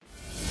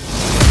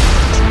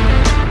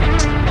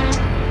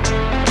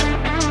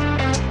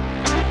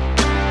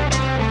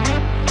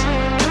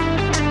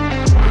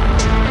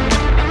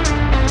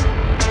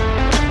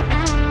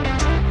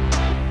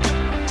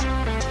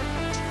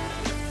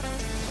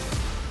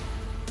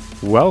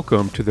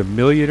Welcome to the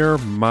Millionaire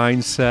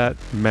Mindset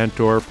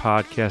Mentor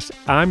Podcast.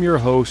 I'm your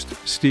host,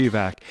 Steve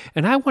Ack,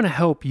 and I want to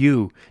help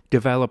you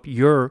develop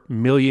your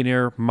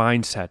millionaire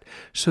mindset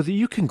so that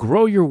you can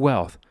grow your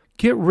wealth,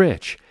 get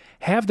rich,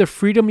 have the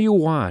freedom you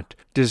want,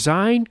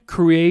 design,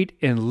 create,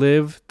 and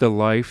live the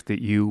life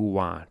that you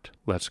want.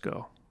 Let's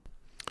go.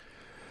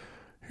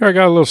 Here, I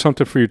got a little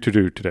something for you to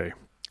do today.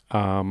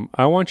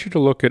 I want you to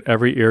look at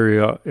every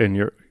area in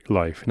your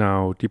life.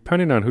 Now,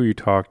 depending on who you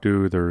talk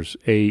to, there's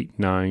 8,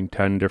 9,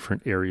 10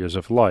 different areas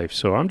of life.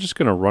 So I'm just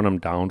going to run them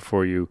down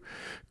for you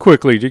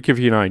quickly to give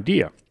you an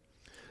idea.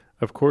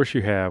 Of course,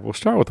 we'll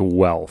start with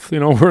wealth.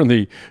 We're in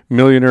the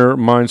Millionaire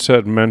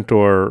Mindset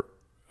Mentor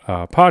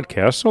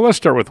podcast. So let's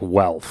start with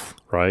wealth,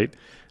 right?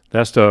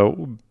 That's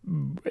the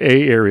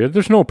A area.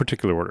 There's no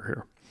particular order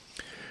here.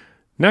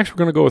 Next, we're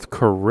going to go with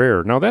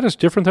career. Now, that is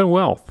different than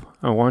wealth.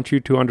 I want you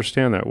to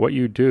understand that. What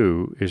you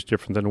do is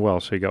different than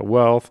wealth. So you got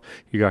wealth,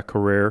 you got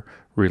career,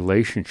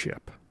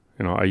 relationship.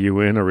 Are you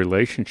in a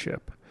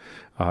relationship?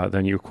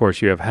 Then, of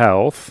course, you have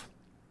health,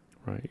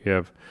 right? You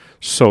have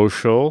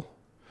social.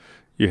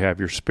 You have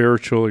your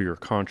spiritual, your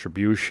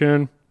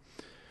contribution.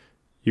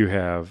 You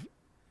have,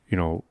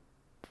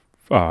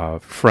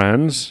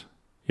 friends,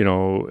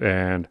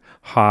 and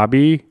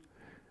hobby,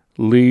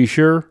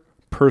 leisure,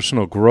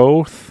 personal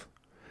growth.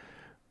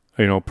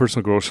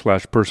 Personal growth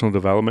 / personal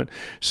development.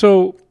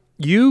 So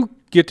you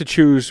get to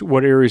choose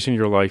what areas in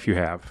your life you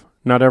have.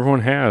 Not everyone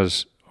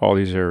has all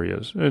these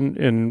areas,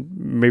 and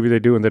maybe they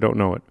do and they don't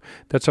know it.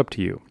 That's up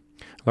to you.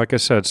 Like I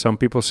said, some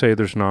people say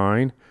there's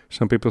 9,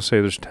 some people say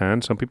there's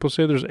 10, some people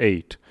say there's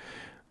 8.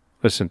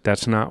 Listen,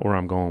 that's not where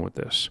I'm going with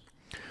this.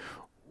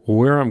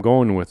 Where I'm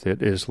going with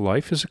it is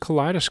life is a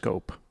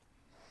kaleidoscope.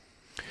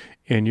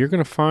 And you're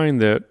going to find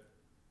that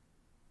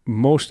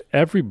most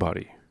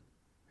everybody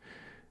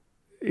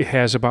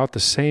has about the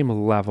same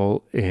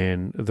level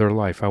in their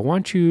life. I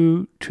want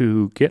you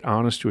to get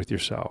honest with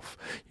yourself.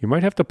 You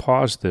might have to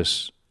pause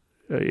this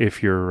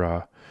if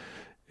you're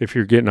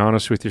getting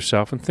honest with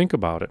yourself and think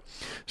about it.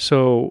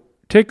 So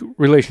take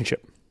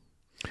relationship.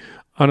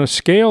 On a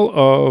scale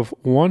of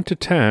 1 to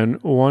 10,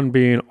 1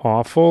 being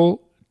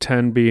awful,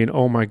 10 being,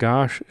 oh my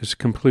gosh, is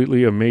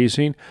completely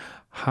amazing,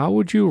 how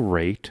would you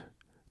rate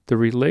the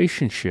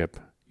relationship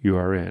you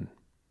are in?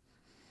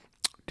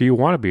 Do you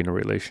want to be in a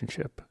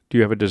relationship? Do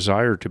you have a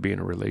desire to be in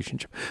a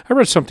relationship? I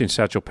read something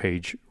Satchel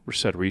Paige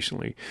said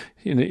recently,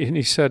 and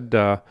he said,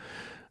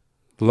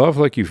 love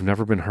like you've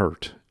never been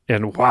hurt.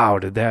 And wow,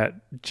 did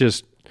that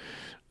just,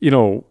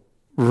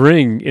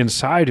 ring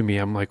inside of me.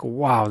 I'm like,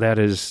 wow, that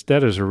is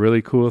a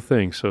really cool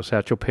thing. So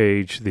Satchel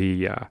Paige,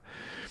 the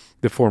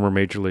former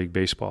Major League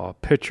Baseball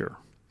pitcher.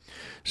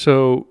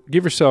 So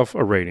give yourself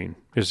a rating.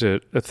 Is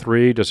it a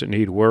 3? Does it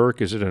need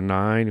work? Is it a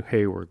 9?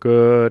 Hey, we're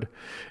good.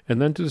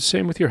 And then do the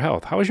same with your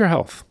health. How is your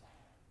health?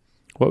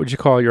 What would you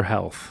call your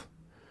health?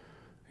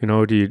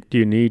 Do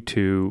you need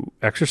to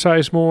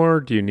exercise more?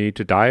 Do you need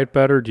to diet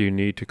better? Do you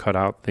need to cut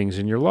out things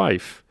in your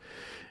life?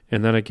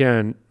 And then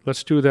again,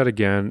 let's do that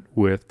again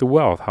with the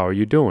wealth. How are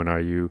you doing?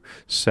 Are you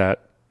set,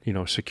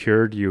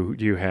 secured? Do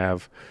you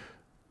have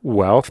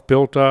wealth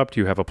built up? Do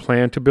you have a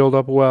plan to build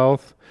up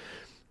wealth?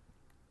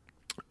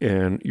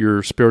 And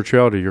your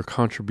spirituality, your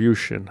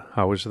contribution,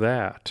 how is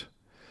that?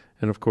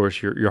 And of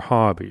course, your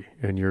hobby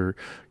and your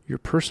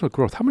personal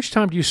growth. How much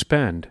time do you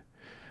spend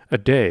a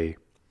day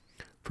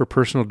for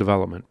personal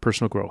development,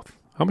 personal growth?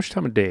 How much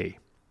time a day?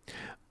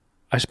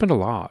 I spend a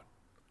lot.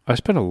 I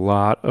spend a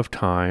lot of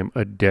time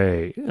a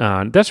day.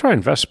 That's where I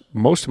invest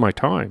most of my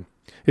time,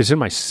 is in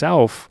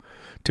myself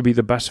to be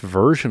the best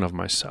version of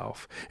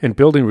myself and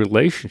building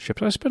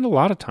relationships. I spend a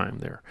lot of time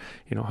there.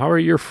 How are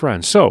your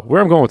friends? So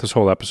where I'm going with this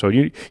whole episode,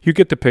 you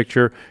get the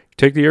picture,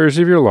 take the areas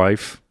of your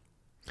life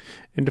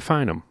and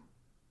define them.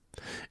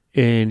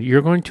 And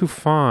you're going to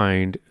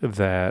find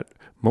that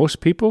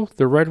most people,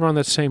 they're right around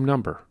that same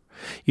number.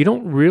 You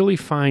don't really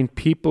find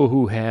people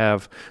who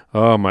have,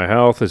 my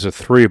health is a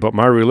 3, but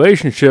my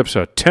relationship's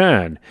a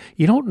 10.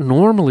 You don't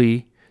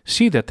normally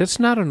see that. That's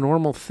not a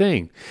normal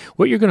thing.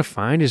 What you're going to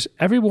find is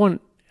everyone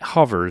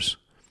hovers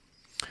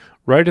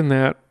right in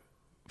that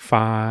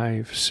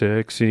 5,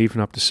 6, and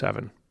even up to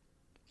 7.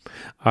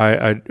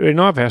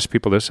 I've asked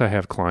people this. I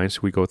have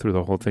clients. We go through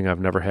the whole thing. I've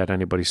never had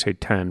anybody say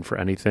 10 for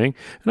anything,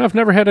 and I've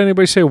never had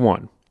anybody say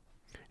 1.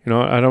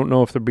 I don't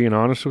know if they're being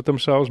honest with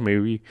themselves,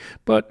 maybe,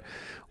 but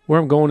where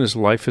I'm going is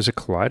life is a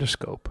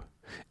kaleidoscope.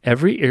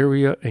 Every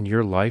area in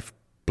your life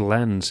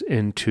blends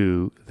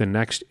into the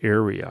next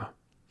area.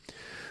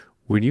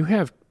 When you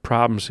have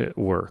problems at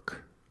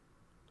work,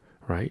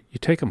 right, you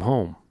take them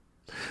home.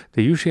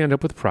 They usually end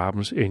up with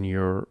problems in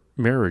your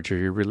marriage or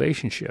your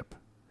relationship.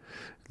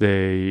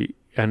 They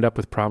end up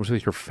with problems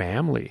with your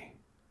family.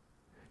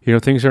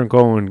 Things aren't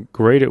going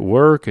great at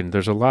work and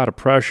there's a lot of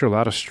pressure, a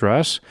lot of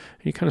stress,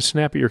 and you kind of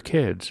snap at your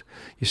kids.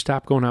 You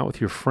stop going out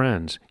with your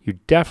friends. You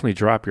definitely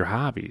drop your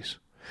hobbies.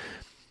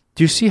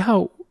 Do you see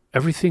how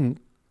everything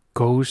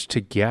goes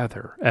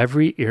together,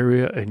 every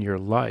area in your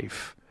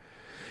life?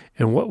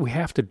 And what we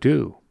have to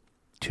do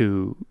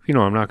to,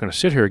 I'm not going to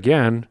sit here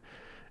again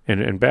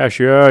and bash,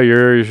 yeah,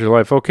 here's your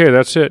life. Okay,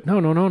 that's it.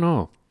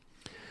 No.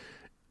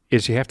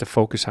 Is you have to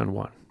focus on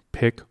one.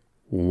 Pick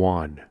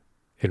one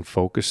and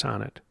focus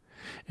on it.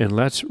 And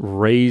let's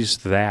raise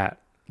that.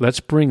 Let's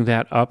bring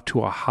that up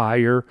to a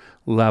higher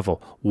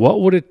level.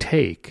 What would it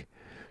take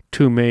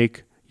to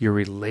make your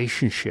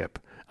relationship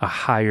a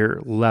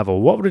higher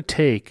level? What would it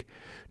take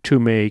to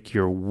make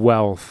your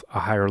wealth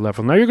a higher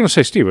level? Now you're going to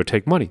say, Steve, it would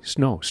take money.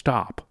 No,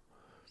 stop.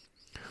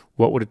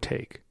 What would it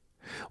take?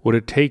 Would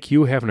it take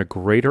you having a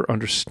greater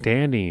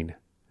understanding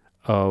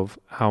of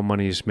how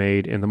money is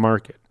made in the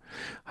market,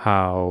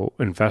 how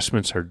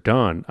investments are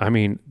done? I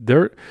mean,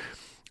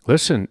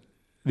 listen,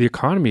 the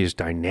economy is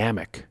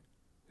dynamic.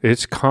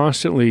 It's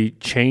constantly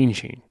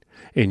changing,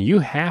 and you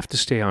have to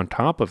stay on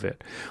top of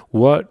it.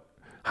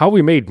 How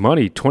we made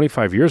money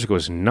 25 years ago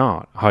is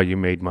not how you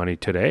made money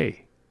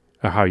today,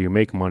 or how you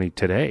make money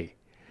today.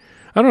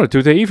 I don't know,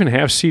 do they even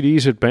have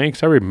CDs at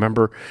banks? I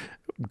remember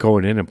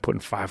going in and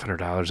putting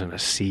 $500 in a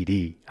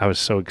CD. I was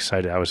so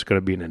excited. I was going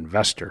to be an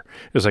investor.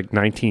 It was like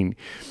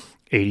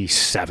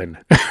 1987.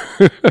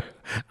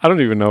 I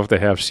don't even know if they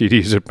have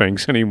CDs at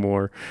banks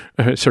anymore.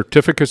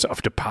 Certificates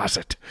of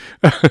deposit.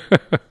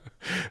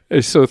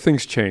 So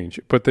things change,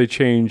 but they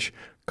change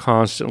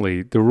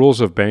constantly. The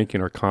rules of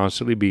banking are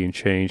constantly being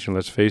changed. And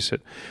let's face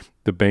it,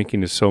 the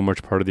banking is so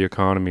much part of the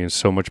economy and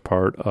so much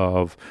part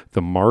of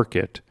the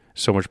market,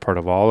 so much part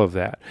of all of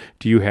that.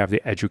 Do you have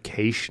the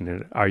education,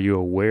 and are you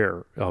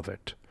aware of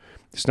it?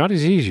 It's not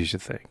as easy as you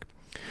think.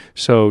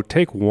 So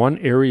take one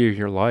area of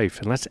your life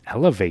and let's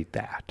elevate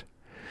that.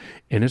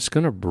 And it's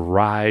going to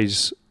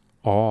rise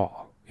all.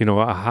 You know,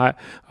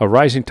 a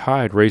rising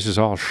tide raises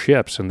all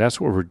ships, and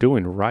that's what we're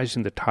doing,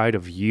 rising the tide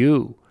of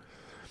you.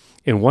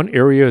 In one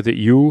area that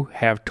you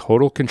have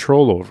total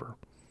control over,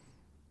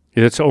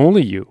 it's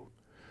only you,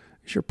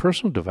 is your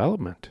personal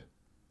development.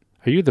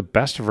 Are you the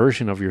best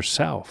version of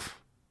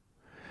yourself?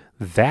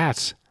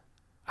 That's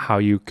how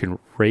you can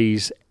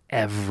raise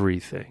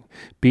everything.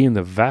 Being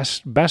the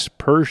best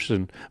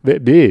person,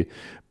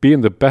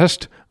 being the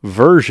best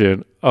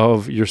version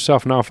of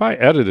yourself. Now, if I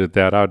edited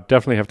that, I'd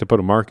definitely have to put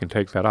a mark and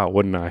take that out,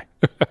 wouldn't I?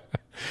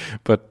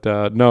 But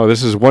no,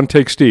 this is One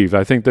Take Steve.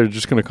 I think they're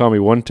just going to call me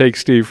One Take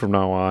Steve from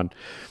now on.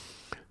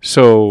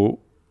 So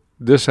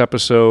this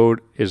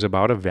episode is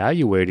about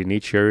evaluating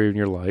each area in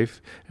your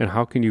life and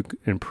how can you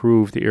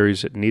improve the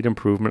areas that need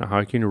improvement,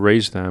 how can you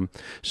raise them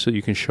so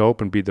you can show up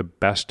and be the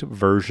best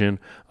version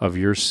of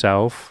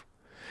yourself.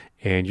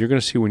 And you're going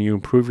to see when you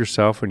improve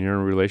yourself and you're in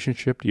a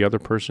relationship, the other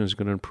person is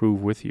going to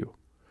improve with you.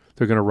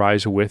 They're going to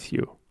rise with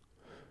you.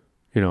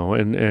 You know,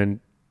 and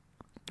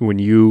when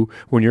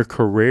your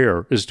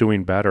career is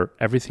doing better,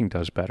 everything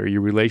does better. Your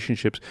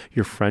relationships,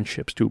 your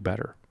friendships do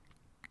better.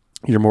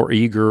 You're more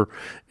eager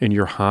in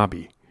your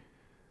hobby.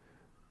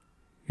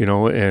 You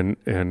know,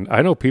 and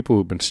I know people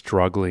who've been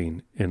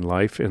struggling in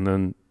life, and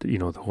then, you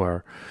know, who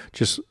are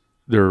just,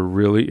 they're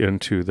really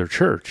into their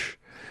church.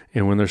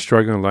 And when they're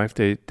struggling in life,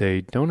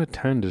 they don't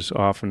attend as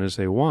often as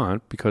they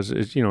want because,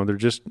 it's, you know, they're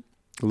just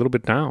a little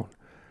bit down.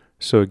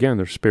 So again,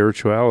 their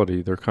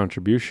spirituality, their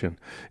contribution,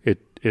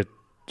 it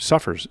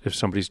suffers if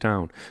somebody's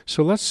down.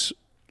 So let's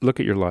look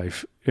at your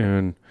life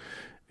in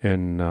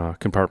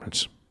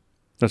compartments.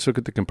 Let's look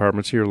at the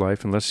compartments of your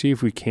life, and let's see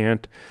if we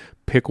can't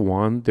pick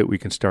one that we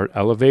can start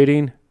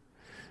elevating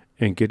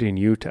and getting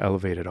you to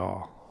elevate it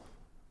all.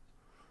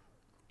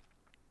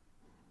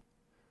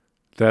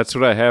 That's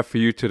what I have for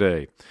you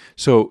today.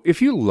 So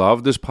if you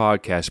love this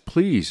podcast,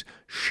 please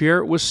share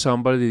it with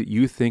somebody that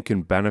you think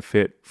can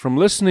benefit from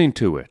listening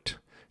to it.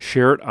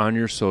 Share it on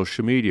your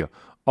social media.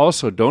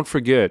 Also, don't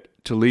forget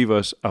to leave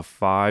us a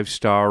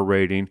 5-star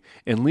rating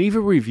and leave a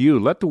review.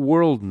 Let the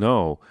world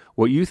know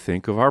what you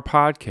think of our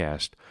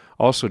podcast.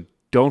 Also,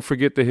 don't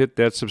forget to hit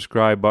that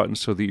subscribe button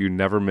so that you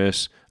never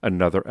miss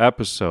another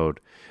episode.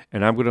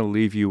 And I'm going to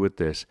leave you with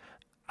this.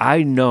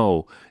 I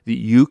know that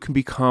you can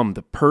become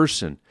the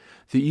person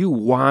that you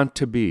want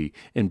to be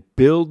and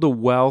build the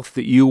wealth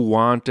that you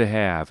want to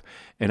have.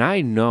 And I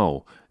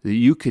know that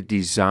you could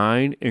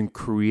design and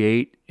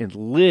create and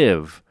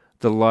live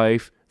the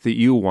life that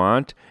you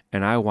want,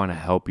 and I want to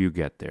help you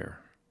get there.